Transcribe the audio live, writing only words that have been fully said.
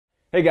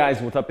Hey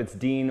guys, what's up? It's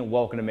Dean.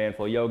 Welcome to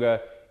Manful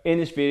Yoga. In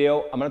this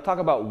video, I'm going to talk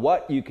about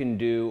what you can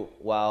do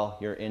while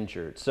you're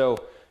injured. So,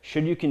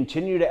 should you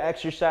continue to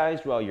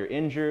exercise while you're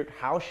injured?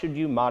 How should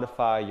you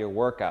modify your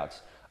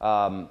workouts?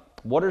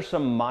 What are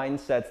some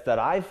mindsets that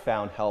I've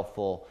found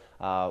helpful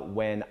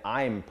when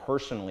I'm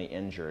personally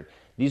injured?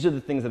 These are the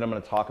things that I'm going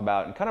to talk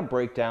about and kind of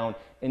break down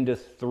into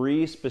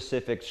 3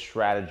 specific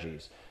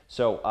strategies.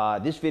 So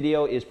this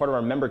video is part of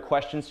our member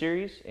question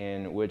series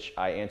in which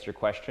I answer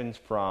questions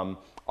from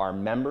our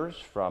members,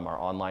 from our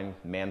online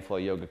Manful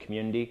Yoga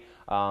community,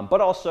 but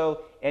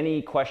also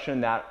any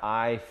question that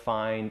I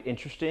find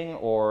interesting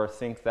or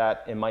think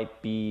that it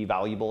might be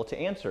valuable to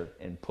answer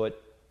and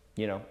put,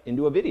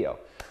 into a video.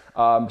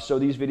 So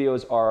these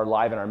videos are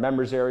live in our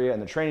members area in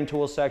the training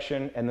tools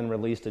section and then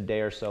released a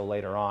day or so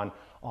later on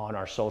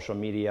our social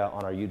media,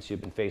 on our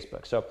YouTube and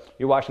Facebook. So if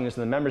you're watching this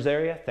in the members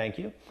area, thank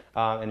you.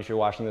 And if you're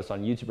watching this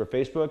on YouTube or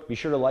Facebook, be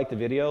sure to like the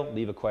video,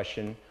 leave a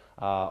question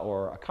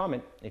or a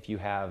comment if you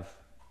have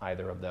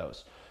either of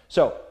those.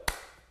 So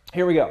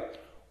here we go.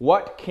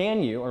 What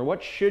can you or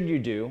what should you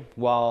do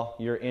while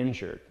you're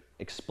injured?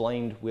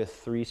 Explained with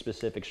 3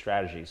 specific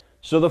strategies.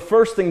 So the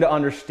first thing to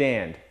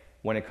understand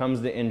when it comes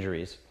to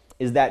injuries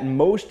is that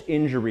most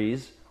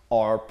injuries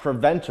are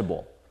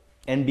preventable.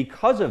 And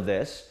because of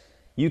this,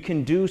 you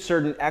can do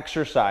certain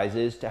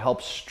exercises to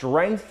help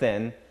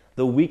strengthen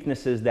the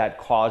weaknesses that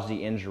cause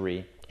the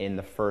injury in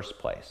the first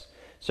place.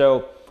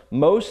 So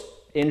most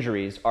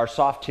injuries are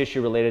soft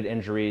tissue related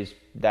injuries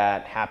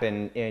that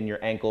happen in your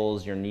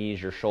ankles, your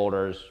knees, your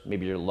shoulders,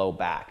 maybe your low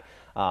back.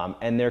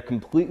 And they're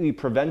completely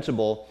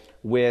preventable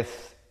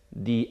with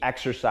the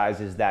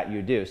exercises that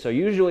you do. So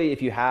usually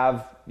if you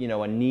have,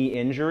 a knee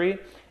injury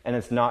and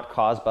it's not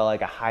caused by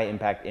like a high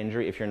impact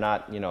injury, if you're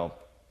not,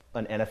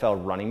 an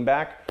NFL running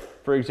back,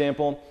 for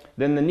example,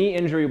 then the knee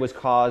injury was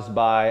caused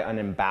by an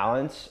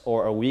imbalance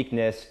or a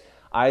weakness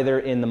either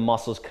in the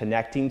muscles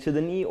connecting to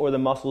the knee or the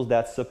muscles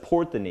that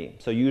support the knee.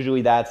 So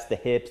usually that's the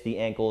hips, the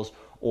ankles,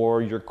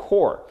 or your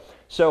core.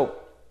 So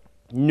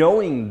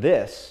knowing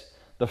this,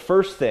 the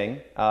first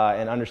thing,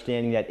 and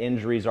understanding that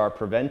injuries are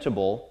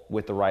preventable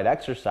with the right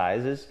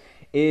exercises,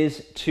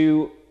 is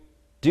to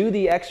do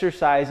the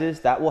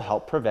exercises that will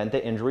help prevent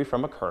the injury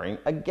from occurring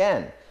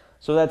again.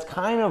 So that's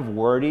kind of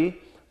wordy,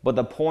 but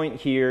the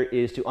point here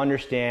is to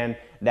understand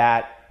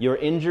that your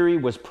injury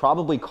was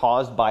probably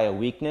caused by a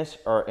weakness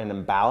or an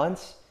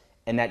imbalance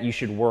and that you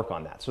should work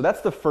on that. So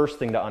that's the first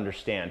thing to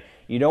understand.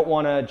 You don't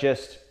want to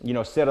just,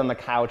 sit on the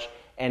couch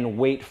and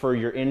wait for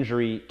your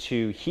injury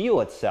to heal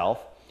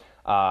itself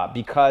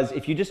because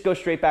if you just go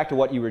straight back to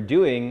what you were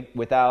doing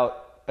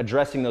without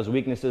addressing those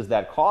weaknesses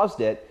that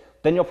caused it,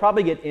 then you'll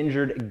probably get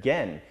injured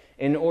again.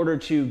 In order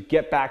to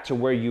get back to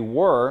where you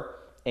were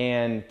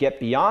and get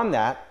beyond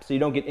that so you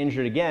don't get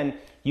injured again,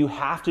 you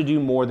have to do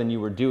more than you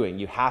were doing.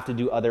 You have to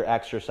do other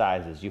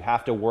exercises. You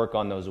have to work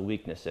on those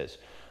weaknesses.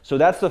 So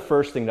that's the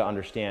first thing to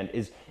understand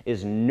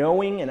is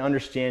knowing and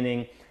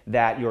understanding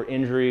that your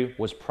injury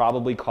was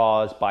probably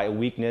caused by a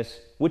weakness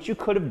which you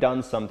could have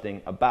done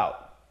something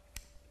about.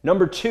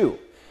 Number 2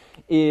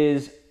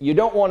 is you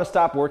don't want to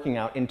stop working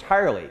out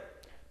entirely.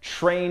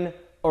 Train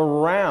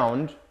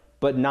around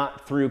but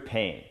not through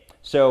pain.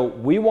 So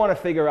we want to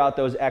figure out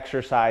those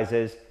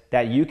exercises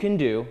that you can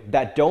do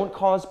that don't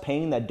cause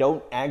pain, that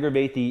don't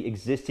aggravate the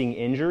existing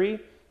injury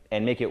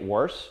and make it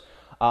worse,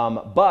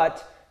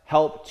 but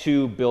help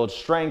to build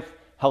strength,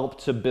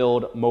 help to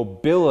build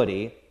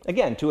mobility,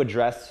 again, to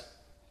address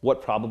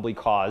what probably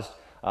caused,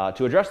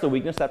 to address the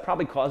weakness that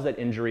probably caused that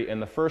injury in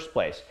the first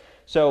place.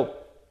 So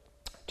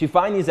to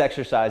find these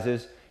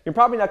exercises, you're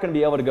probably not going to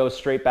be able to go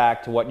straight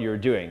back to what you're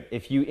doing.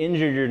 If you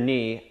injured your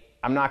knee,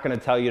 I'm not going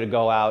to tell you to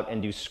go out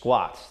and do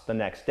squats the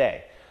next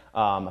day.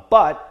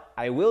 But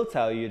I will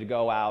tell you to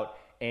go out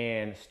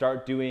and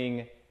start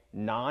doing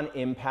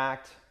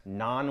non-impact,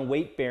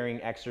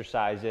 non-weight-bearing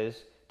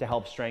exercises to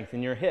help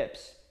strengthen your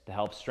hips, to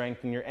help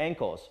strengthen your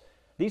ankles.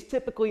 These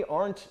typically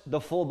aren't the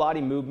full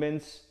body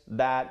movements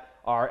that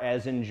are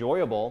as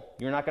enjoyable.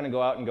 You're not going to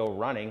go out and go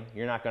running.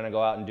 You're not going to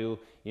go out and do,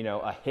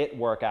 a HIIT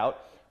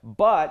workout.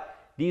 But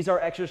these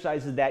are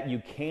exercises that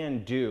you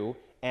can do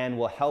and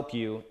will help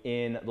you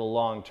in the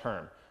long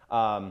term.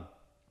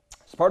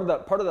 So part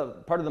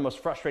of the most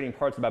frustrating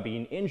parts about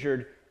being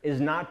injured is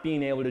not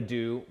being able to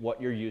do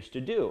what you're used to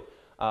do,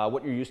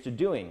 what you're used to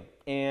doing.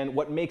 And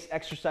what makes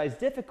exercise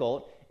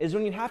difficult is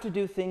when you have to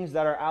do things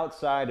that are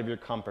outside of your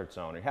comfort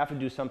zone. You have to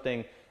do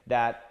something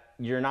that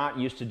you're not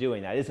used to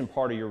doing, that isn't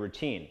part of your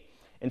routine.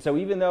 And so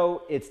even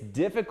though it's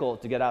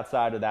difficult to get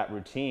outside of that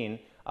routine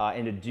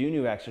and to do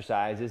new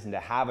exercises and to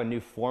have a new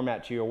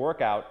format to your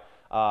workout,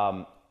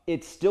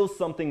 it's still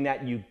something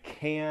that you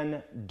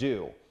can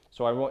do.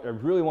 So I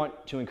really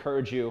want to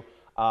encourage you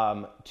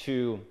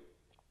to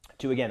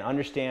again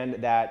understand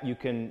that you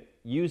can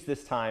use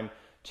this time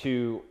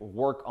to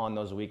work on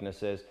those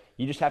weaknesses.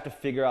 You just have to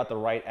figure out the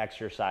right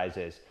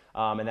exercises,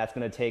 and that's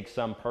going to take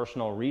some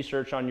personal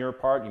research on your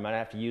part. You might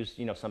have to use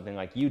something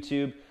like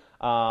YouTube.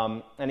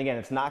 And again,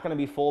 it's not going to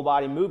be full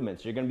body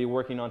movements. You're going to be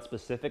working on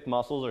specific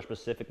muscles or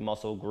specific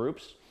muscle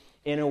groups.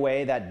 in a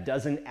way that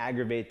doesn't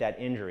aggravate that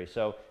injury.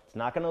 So it's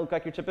not going to look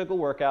like your typical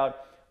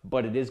workout,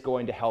 but it is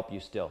going to help you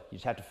still. You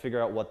just have to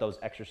figure out what those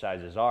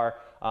exercises are.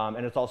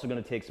 And it's also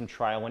going to take some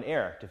trial and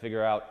error to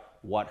figure out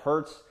what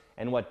hurts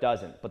and what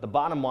doesn't. But the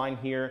bottom line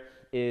here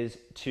is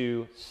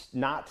to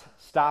not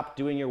stop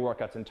doing your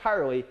workouts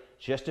entirely,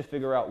 just to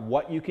figure out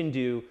what you can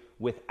do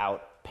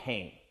without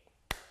pain.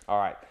 All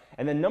right.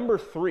 And then number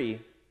 3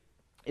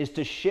 is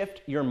to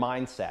shift your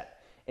mindset.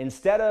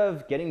 Instead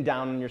of getting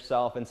down on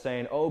yourself and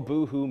saying, oh,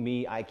 boo-hoo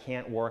me, I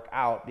can't work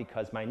out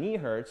because my knee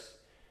hurts,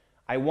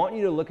 I want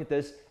you to look at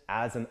this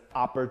as an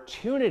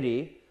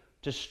opportunity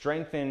to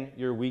strengthen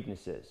your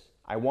weaknesses.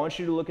 I want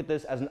you to look at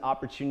this as an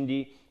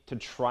opportunity to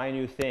try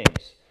new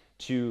things,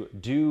 to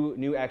do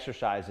new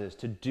exercises,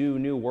 to do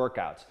new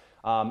workouts.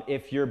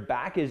 If your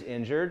back is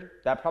injured,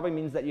 that probably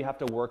means that you have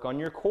to work on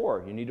your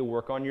core. You need to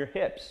work on your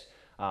hips.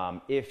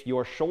 If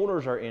your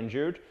shoulders are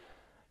injured,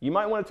 you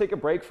might want to take a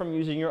break from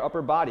using your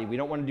upper body. We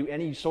don't want to do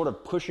any sort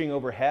of pushing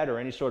overhead or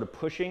any sort of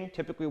pushing,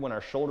 typically when our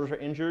shoulders are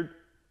injured.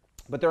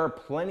 But there are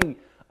plenty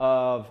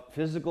of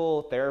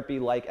physical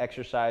therapy-like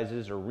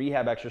exercises or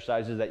rehab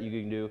exercises that you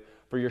can do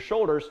for your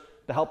shoulders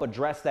to help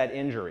address that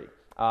injury.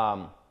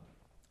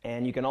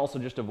 And you can also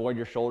just avoid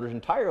your shoulders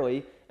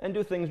entirely and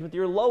do things with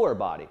your lower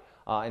body.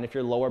 And if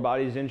your lower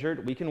body is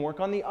injured, we can work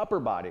on the upper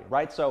body,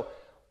 right? So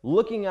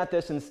looking at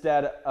this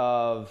instead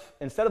of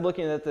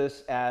looking at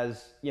this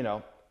as,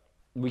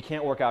 we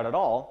can't work out at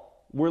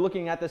all, we're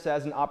looking at this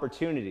as an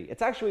opportunity.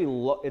 It's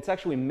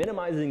actually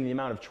minimizing the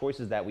amount of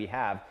choices that we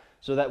have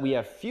so that we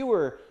have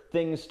fewer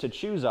things to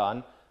choose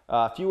on,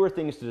 fewer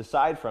things to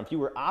decide from,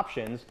 fewer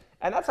options,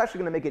 and that's actually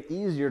going to make it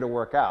easier to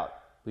work out.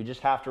 We just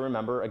have to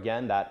remember,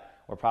 again, that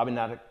we're probably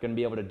not going to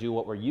be able to do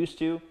what we're used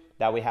to,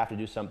 that we have to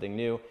do something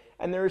new,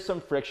 and there is some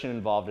friction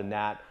involved in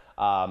that.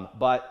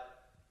 But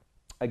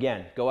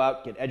again, go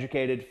out, get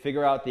educated,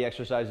 figure out the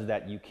exercises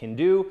that you can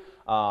do.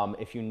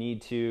 If you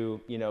need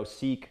to,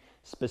 seek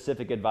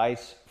specific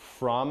advice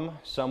from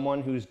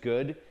someone who's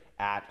good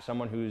at,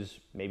 someone who's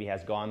maybe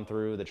has gone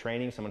through the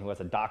training, someone who has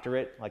a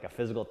doctorate, like a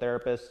physical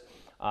therapist,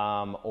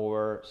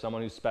 or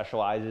someone who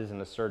specializes in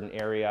a certain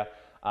area,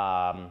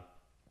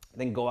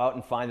 then go out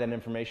and find that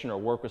information or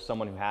work with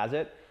someone who has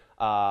it.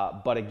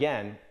 But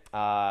again,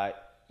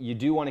 you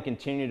do want to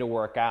continue to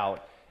work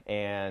out,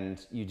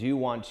 and you do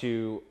want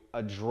to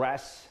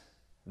address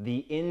the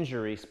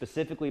injury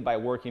specifically by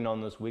working on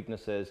those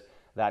weaknesses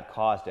that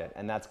caused it.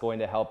 And that's going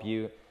to help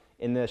you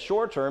in the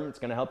short term. It's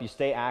going to help you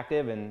stay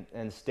active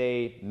and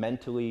stay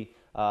mentally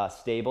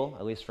stable.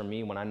 At least for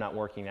me, when I'm not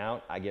working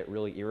out, I get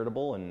really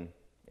irritable, and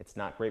it's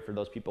not great for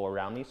those people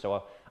around me.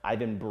 So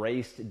I've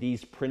embraced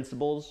these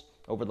principles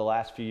over the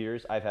last few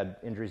years. I've had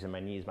injuries in my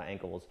knees, my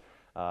ankles,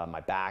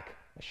 my back,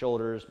 my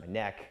shoulders, my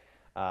neck,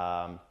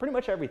 pretty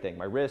much everything,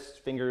 my wrists,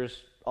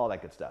 fingers, all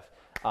that good stuff.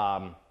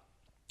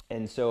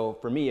 And so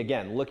for me,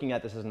 again, looking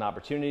at this as an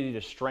opportunity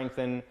to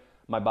strengthen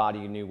my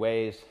body in new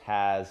ways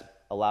has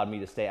allowed me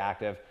to stay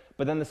active.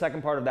 But then the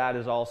second part of that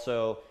is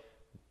also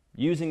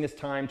using this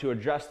time to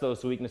address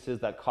those weaknesses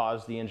that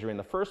caused the injury in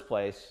the first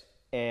place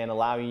and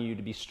allowing you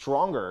to be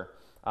stronger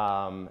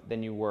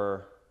than you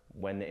were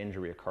when the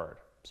injury occurred.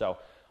 So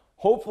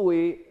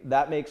hopefully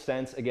that makes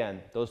sense.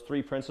 Again, those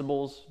 3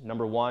 principles.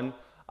 Number 1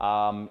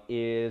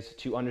 is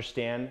to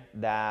understand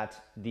that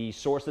the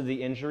source of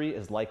the injury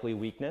is likely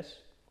weakness.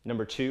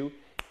 Number 2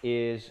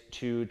 is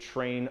to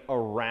train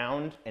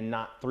around and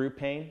not through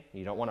pain.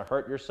 You don't want to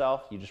hurt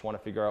yourself. You just want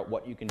to figure out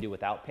what you can do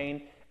without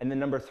pain. And then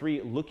number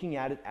 3, looking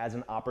at it as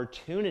an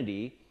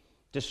opportunity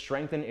to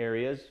strengthen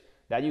areas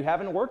that you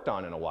haven't worked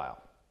on in a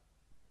while.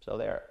 So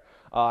there.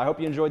 I hope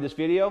you enjoyed this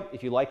video.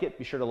 If you like it,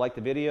 be sure to like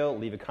the video,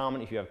 leave a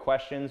comment if you have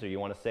questions, or you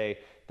want to say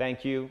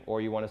thank you,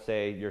 or you want to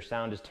say your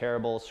sound is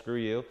terrible, screw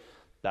you.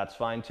 That's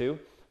fine too.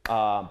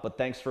 But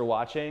thanks for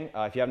watching.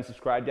 If you haven't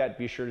subscribed yet,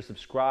 be sure to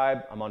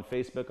subscribe. I'm on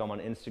Facebook, I'm on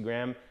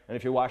Instagram. And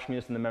if you're watching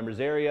this in the members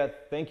area,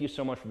 thank you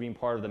so much for being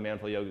part of the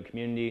Manful Yoga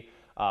community.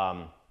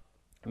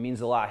 It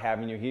means a lot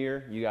having you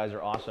here. You guys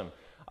are awesome.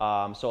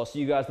 So I'll see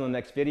you guys in the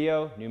next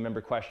video. New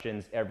member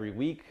questions every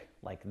week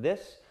like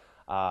this.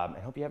 I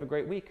hope you have a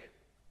great week.